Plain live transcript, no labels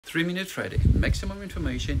3-minute Friday. Maximum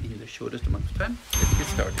information in the shortest amount of time. Let's get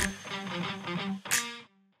started.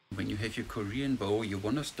 When you have your Korean bow, you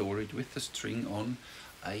want to store it with the string on.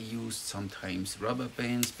 I use sometimes rubber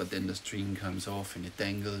bands, but then the string comes off and it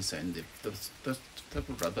dangles, and the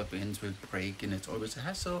rubber bands will break, and it's always a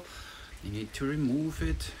hassle. You need to remove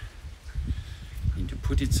it. You need to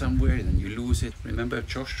put it somewhere, and then you lose it. Remember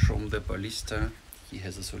Josh from the Ballista? He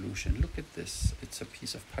has a solution. Look at this. It's a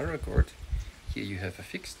piece of paracord. Here you have a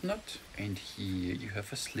fixed knot, and here you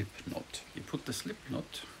have a slip knot. You put the slip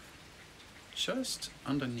knot just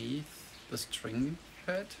underneath the string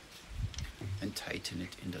pad and tighten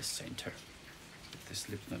it in the center. With the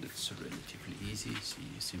slip knot it's relatively easy, so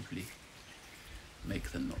you simply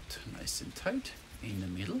make the knot nice and tight in the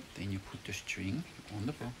middle. Then you put the string on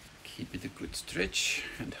the bow. Keep it a good stretch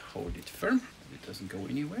and hold it firm, it doesn't go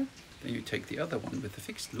anywhere. Then you take the other one with the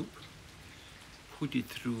fixed loop, put it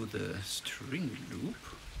through the string loop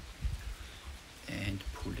and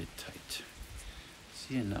pull it tight.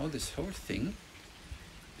 See, and now this whole thing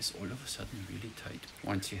is all of a sudden really tight.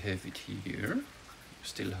 Once you have it here,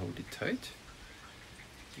 still hold it tight.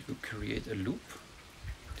 You could create a loop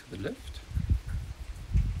to the left,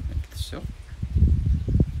 like so.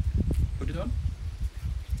 Put it on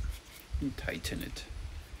and tighten it.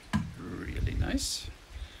 Really nice.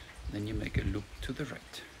 Then you make a loop to the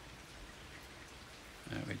right.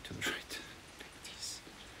 Wait, to the right, like this,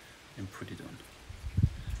 and put it on.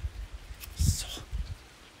 So,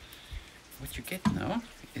 what you get now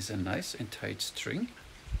is a nice and tight string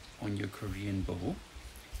on your Korean bow.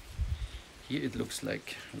 Here it looks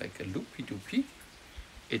like a loopy-doopy.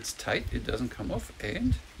 It's tight, it doesn't come off,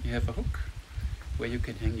 and you have a hook where you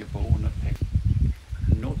can hang your bow on a peg.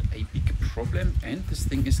 Not a big problem, and this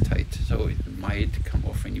thing is tight, so it might come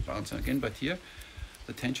off when you bounce again, but here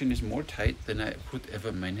the tension is more tight than I could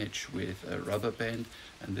ever manage with a rubber band,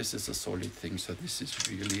 and this is a solid thing, so this is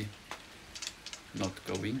really not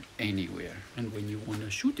going anywhere. And when you want to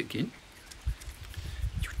shoot again,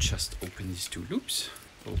 you just open these two loops,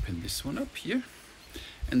 open this one up here,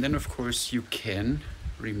 and then of course you can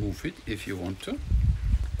remove it if you want to,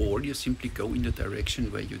 or you simply go in the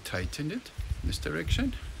direction where you tightened it, this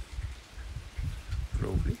direction,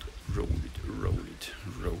 roll it, roll it, roll it,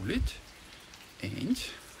 roll it, and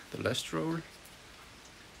the last roll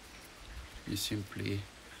you simply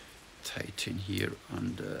tighten here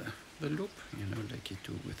under the loop, you know, like you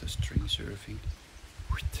do with a string surfing.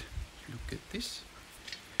 Look at this.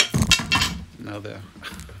 Now the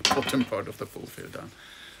bottom part of the bow fell down,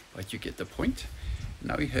 but you get the point.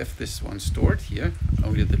 Now you have this one stored here,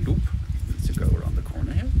 only the loop needs to go around the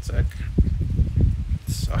corner here. Zack.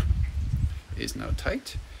 So, is now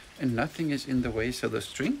tight, and nothing is in the way, so the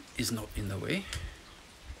string is not in the way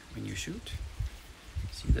when you shoot.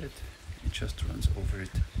 See that? It just runs over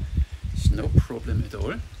it. It's no problem at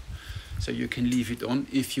all. So you can leave it on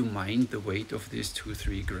if you mind the weight of this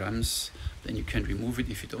 2-3 grams, then you can remove it.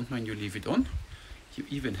 If you don't mind, you leave it on. You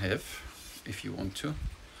even have, if you want to,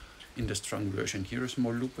 in the strung version here, a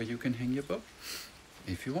small loop where you can hang your bow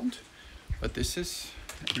if you want. But this is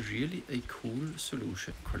really a cool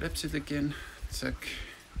solution. Collapse it again, zack,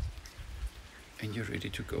 and you're ready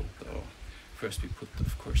to go. So first we put,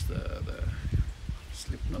 of course, the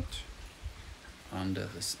slip knot under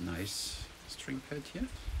this nice string pad here.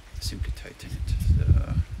 Simply tighten it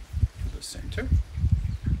to the center,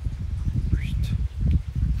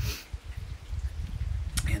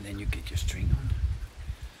 and then you get your string on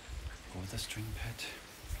over the string pad,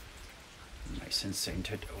 nice and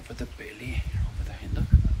centered over the belly, over the handle.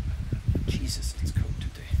 Jesus, it's cold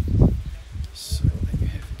today. So then you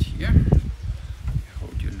have it here. You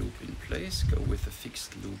hold your loop in place, go with the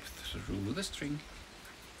fixed loop through the string,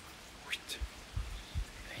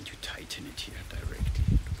 and you tighten it here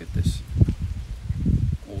directly. Look at this.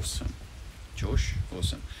 Awesome. Josh,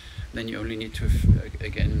 awesome. Then you only need to,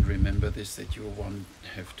 again, remember this, that you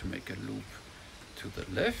have to make a loop to the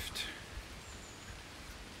left.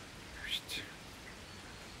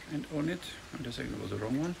 And on it, wait a second, it was the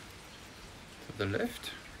wrong one. To the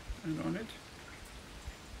left and on it.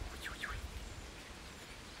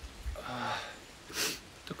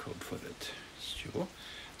 The code for that. Sure.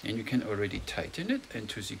 And you can already tighten it, and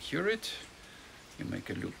to secure it, you make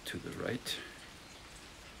a loop to the right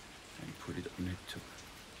and put it on it too.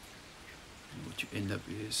 And what you end up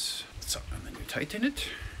is, so, and then you tighten it,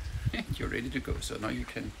 and you're ready to go. So now you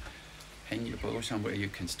can hang your bow somewhere, you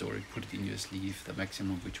can store it, put it in your sleeve. The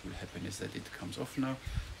maximum which will happen is that it comes off now,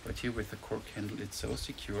 but here with the cork handle it's so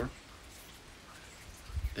secure,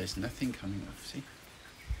 there's nothing coming off, see?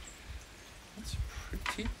 That's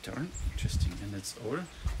pretty darn interesting, and it's all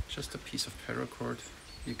just a piece of paracord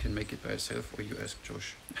You can make it by yourself, or you ask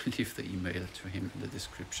Josh. Leave the email to him in the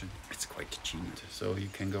description. It's quite genius. So you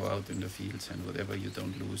can go out in the fields and whatever, you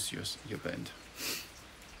don't lose your band.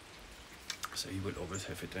 So you will always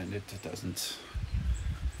have it, and it doesn't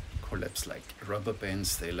collapse like rubber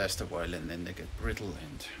bands. They last a while and then they get brittle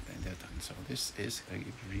and then they're done. So this is a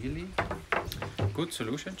really good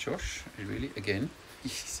solution, Josh. Really, again,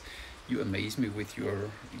 you amaze me with your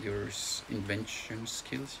invention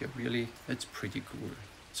skills. You're really, that's pretty cool.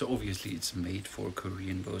 So obviously it's made for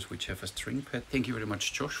Korean bows which have a string pad. Thank you very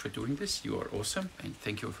much, Josh, for doing this. You are awesome, and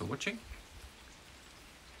thank you for watching.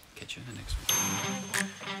 Catch you in the next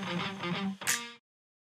one.